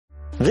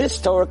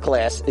This Torah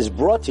class is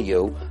brought to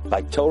you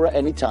by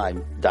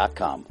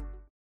TorahAnytime.com.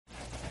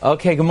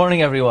 Okay, good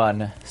morning,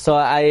 everyone. So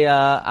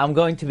I'm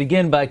going to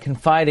begin by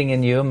confiding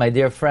in you, my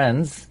dear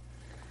friends,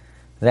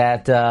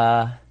 that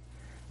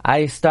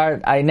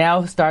I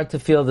now start to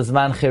feel the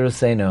Zman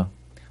Cherusenu.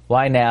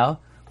 Why now?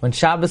 When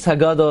Shabbos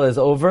Hagadol is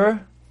over,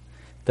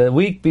 the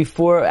week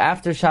before,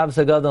 after Shabbos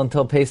Hagadol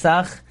until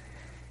Pesach,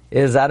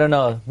 is, I don't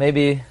know,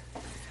 maybe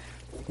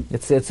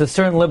it's a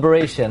certain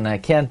liberation. I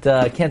can't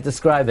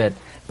describe it.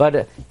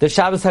 But the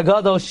Shabbos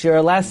Hagadol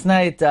shir last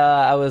night,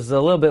 I was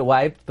a little bit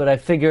wiped, but I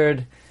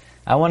figured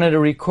I wanted to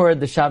record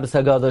the Shabbos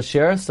Hagadol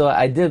shir, so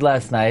I did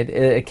last night.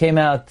 It came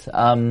out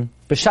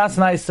b'shas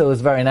nice, so it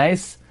was very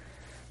nice.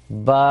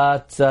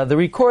 But the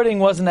recording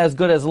wasn't as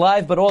good as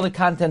live, but all the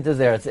content is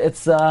there. It's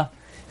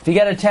if you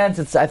get a chance,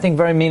 it's, I think,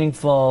 very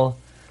meaningful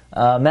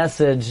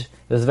message.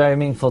 It was very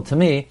meaningful to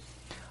me.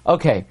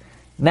 Okay,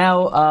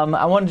 now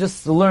I want to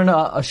just learn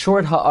a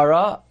short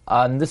ha'ara.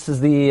 This is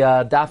the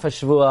Daf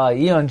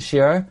HaShavua Ion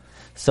Shir.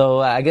 So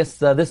I guess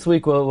this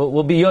week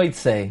will be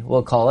Yotzei,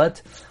 we'll call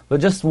it.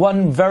 But just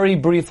one very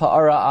brief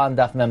ha'ara on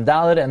Daf Mem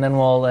Daled, and then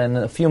we'll, in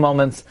a few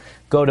moments,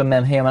 go to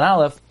Mem Hey and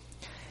Aleph.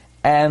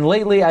 And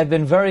lately I've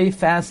been very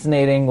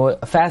fascinated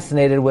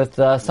with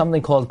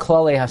something called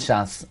Klalei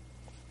Hashas.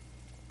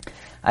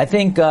 I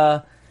think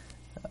for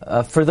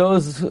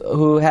those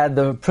who had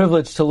the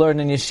privilege to learn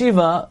in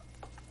yeshiva,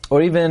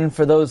 or even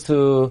for those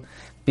who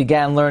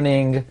began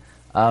learning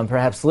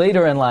perhaps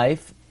later in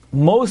life,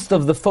 most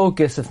of the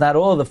focus, if not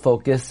all of the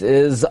focus,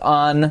 is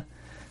on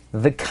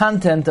the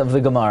content of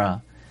the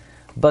Gemara.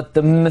 But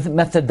the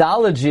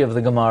methodology of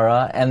the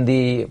Gemara and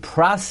the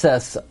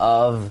process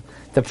of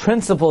the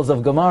principles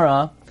of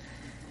Gemara,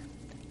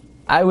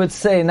 I would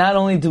say not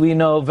only do we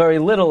know very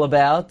little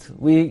about,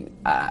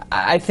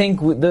 I think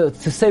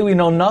to say we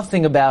know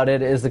nothing about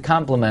it is a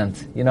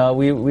compliment. You know,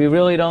 we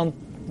really don't,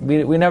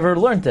 we never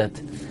learned it.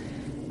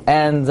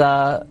 And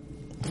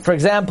for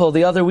example,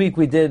 the other week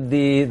we did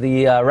the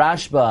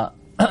Rashba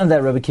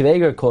that Rabbi Akiva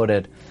Eiger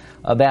quoted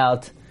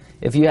about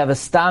if you have a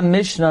Stam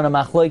Mishnah and a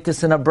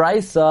Machlokes and a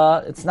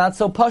Braisa, it's not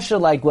so pasha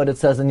like what it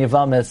says in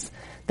Yevamis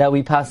that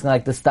we pass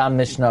like the Stam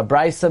Mishnah.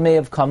 Braisa may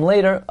have come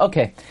later.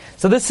 Okay,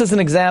 so this is an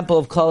example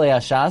of Klalei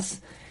Hashas.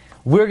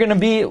 We're going to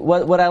be,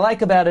 what I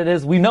like about it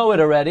is we know it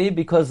already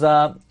because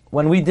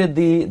when we did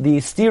the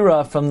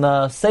stira from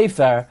the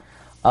Sefer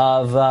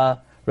of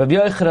Rabbi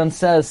Yochanan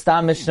says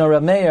Stam Mishnah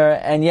Rav Meir,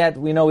 and yet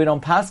we know we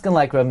don't paskin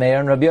like Rav Meir,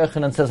 and Rabbi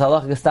Yochanan says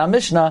Halacha Stam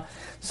Mishnah.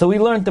 So we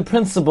learned the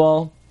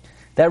principle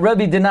that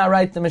Rebbe did not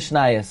write the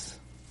Mishnayos.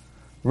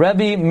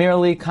 Rebbe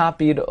merely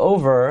copied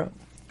over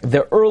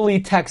the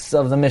early texts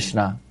of the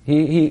Mishnah.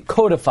 He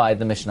codified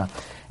the Mishnah.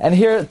 And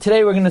here,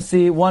 today we're going to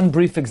see one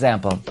brief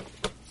example.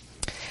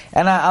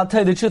 And I'll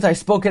tell you the truth, I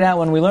spoke it out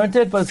when we learned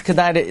it, but it's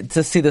kedai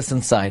to see this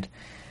inside.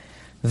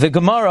 The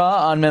Gemara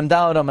on Mem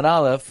Daled Amud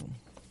Aleph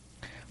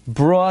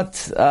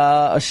brought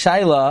a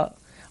shaila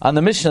on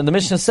the Mishnah. The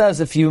Mishnah says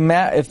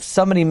if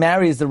somebody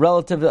marries the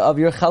relative of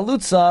your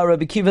chalutza,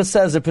 Rabbi Akiva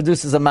says it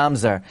produces a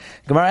mamzer.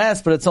 Gemara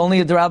asks, but it's only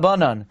a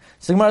drabanan.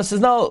 So Gemara says,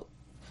 no,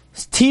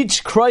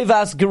 teach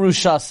kroivas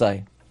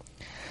gerushasai.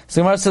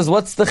 So Gemara says,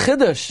 what's the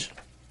chiddush?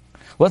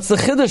 What's the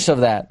chiddush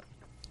of that?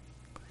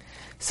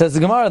 Says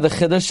the Gemara, the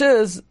chiddush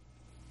is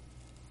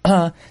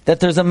that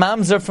there's a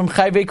mamzer from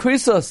chayvei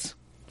krisos.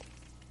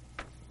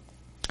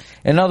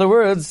 In other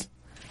words,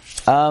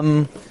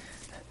 because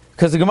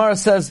the Gemara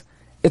says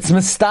it's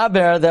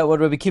mistaber that what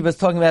Rabbi Akiva is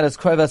talking about is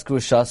kroivas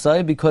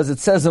gerushasai, because it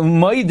says a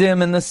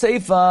moedim in the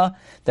Seifa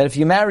that if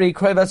you marry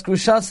kroivas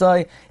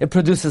gerushasai, it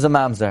produces a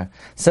mamzer.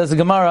 Says the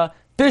Gemara,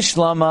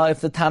 Bishlama, if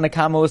the Tanna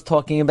Kama was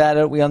talking about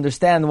it, we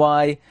understand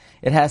why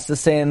it has to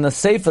say in the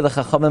Seifa the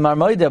Chachamim are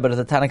moedeh, but if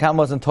the Tanna Kama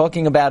wasn't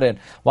talking about it,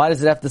 why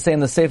does it have to say in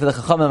the Seifa the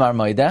Chachamim are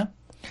moedeh?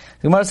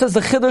 The Gemara says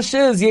the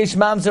chiddush is yesh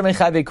mamzer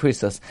mechayvei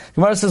krisos. The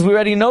Gemara says we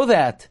already know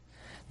that.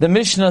 The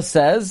Mishnah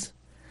says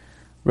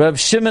Reb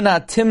Shimon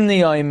HaTimni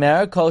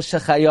Oimer kol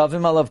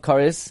shechayavim alav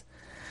karis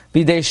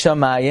bidei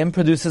shamayim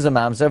produces a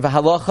mamzer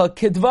v'halacha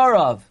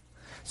kidvarav.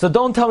 So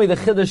don't tell me the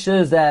chiddush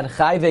is that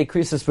chayvei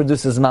krisos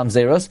produces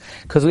mamzeros,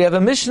 because we have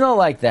a Mishnah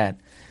like that,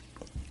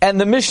 and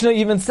the Mishnah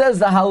even says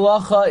the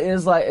halacha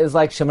is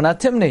like Shimon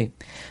HaTimni.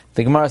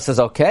 The Gemara says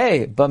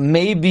okay, but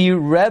maybe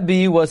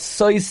Rebbe was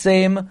so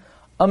same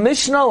a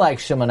Mishnah like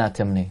Shimon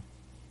HaTimni.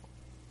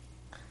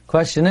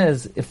 Question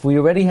is, if we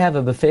already have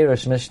a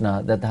Beferish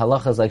Mishnah that the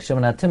halacha is like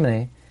Shimon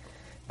HaTimni,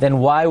 then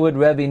why would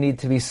Rebbe need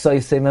to be so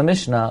same a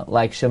Mishnah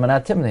like Shimon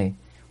HaTimni?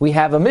 We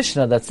have a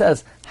Mishnah that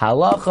says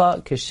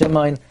halacha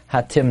k'Shimon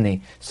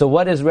HaTimni. So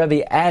what is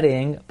Rebbe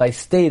adding by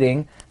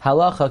stating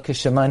halacha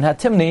k'Shimon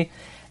HaTimni?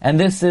 And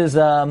this is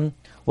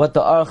what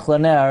the Aruch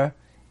Laner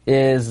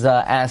is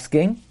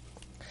asking.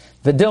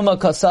 V'dilma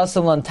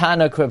kasasam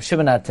lantana kreb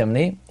Shimon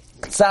HaTimni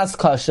ksas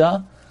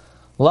kasha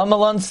lama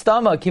lan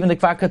stama kivin the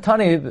kvar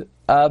katani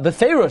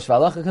befeirush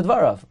v'halacha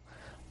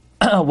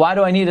kedvarav. Why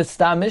do I need a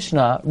stam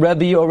Mishnah?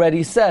 Rebbe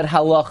already said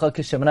halacha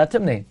k'Shimon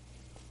HaTimni.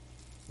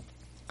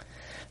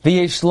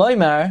 V'yesh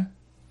loymar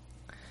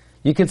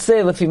You could say,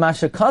 Lefi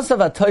Masha Kasav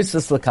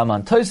Toisus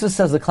Lekaman. Toisus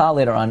says the klal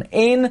later on,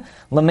 Ein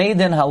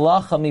Lameidin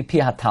Halacha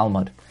Mipi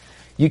HaTalmud.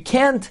 You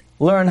can't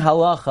learn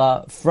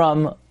halacha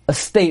from a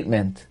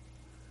statement.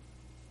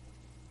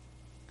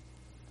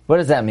 What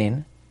does that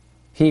mean?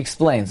 He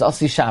explains,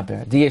 Asi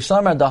Shaper,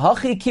 D'yeshlamar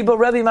dahachi kibo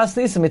Rebbe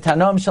masnisim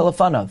mitanom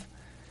shalafanav.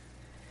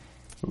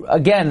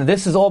 Again,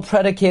 this is all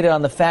predicated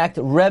on the fact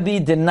Rebbe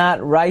did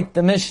not write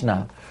the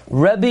Mishnah.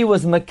 Rebbe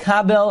was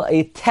makabel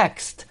a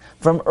text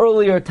from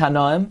earlier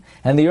Tanoim,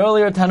 and the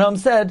earlier Tanoim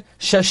said,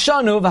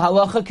 Shashanu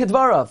v'halacha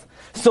kidvarav.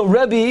 So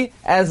Rebbe,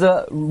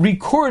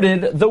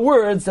 recorded the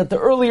words that the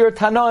earlier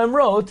Tanoim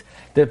wrote,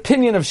 the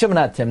opinion of Shimon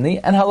HaTimni,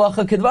 and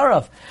halacha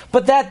kidvarav.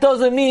 But that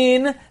doesn't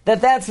mean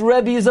that that's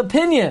Rebbe's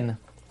opinion.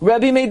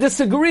 Rebbe may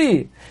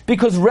disagree,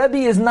 because Rebbe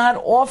is not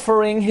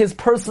offering his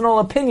personal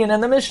opinion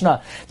in the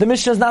Mishnah. The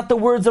Mishnah is not the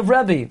words of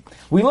Rebbe.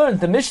 We learned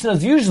the Mishnah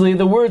is usually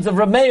the words of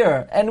Reb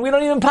Meir, and we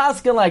don't even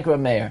paskin like Reb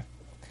Meir.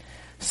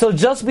 So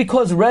just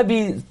because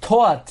Rebbe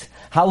taught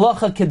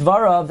halacha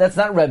kidvarav, that's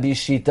not Rebbe's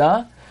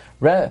shita.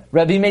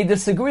 Rebbe may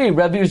disagree.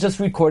 Rebbe was just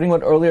recording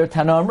what earlier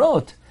Tanoim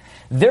wrote.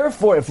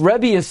 Therefore, if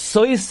Rebbe is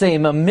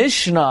soisem a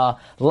Mishnah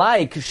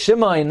like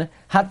Shimon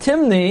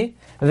HaTimni,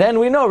 then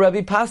we know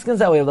Rebbe paskins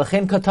that way.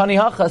 L'chein katani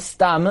hacha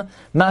stam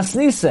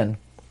masnisen.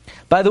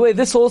 By the way,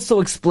 this also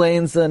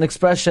explains an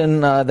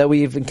expression that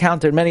we've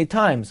encountered many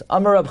times.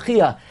 Amar Rab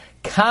Chia,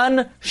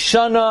 kan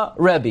shana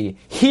Rebbe.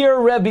 Here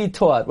Rebbe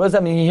taught. What does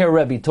that mean? Here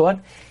Rebbe taught.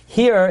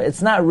 Here,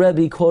 it's not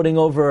Rebbe quoting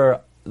over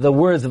the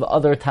words of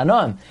other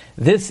Tanoim.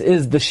 This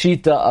is the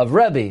shita of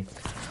Rebbe.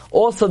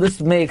 Also,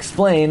 this may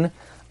explain,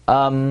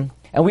 and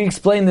we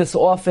explain this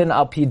often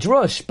al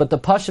pidrush, but the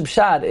pashut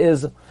pshat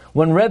is,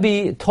 when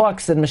Rebbe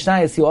talks in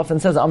Mishnayos, he often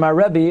says, Amar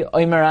Rebbe,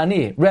 Oimer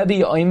Ani.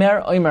 Rebbe,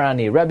 Oimer, Oimer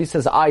Ani. Rebbe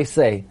says, I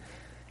say.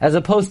 As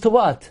opposed to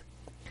what?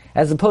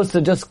 As opposed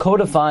to just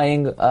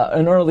codifying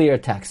an earlier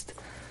text.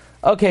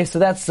 Okay, so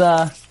that's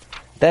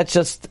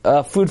just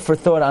food for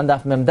thought on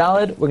Daf Mem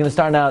Daled. We're going to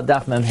start now at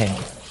Daf Mem Hey.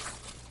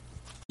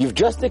 You've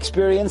just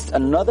experienced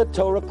another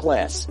Torah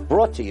class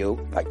brought to you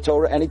by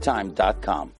TorahAnytime.com.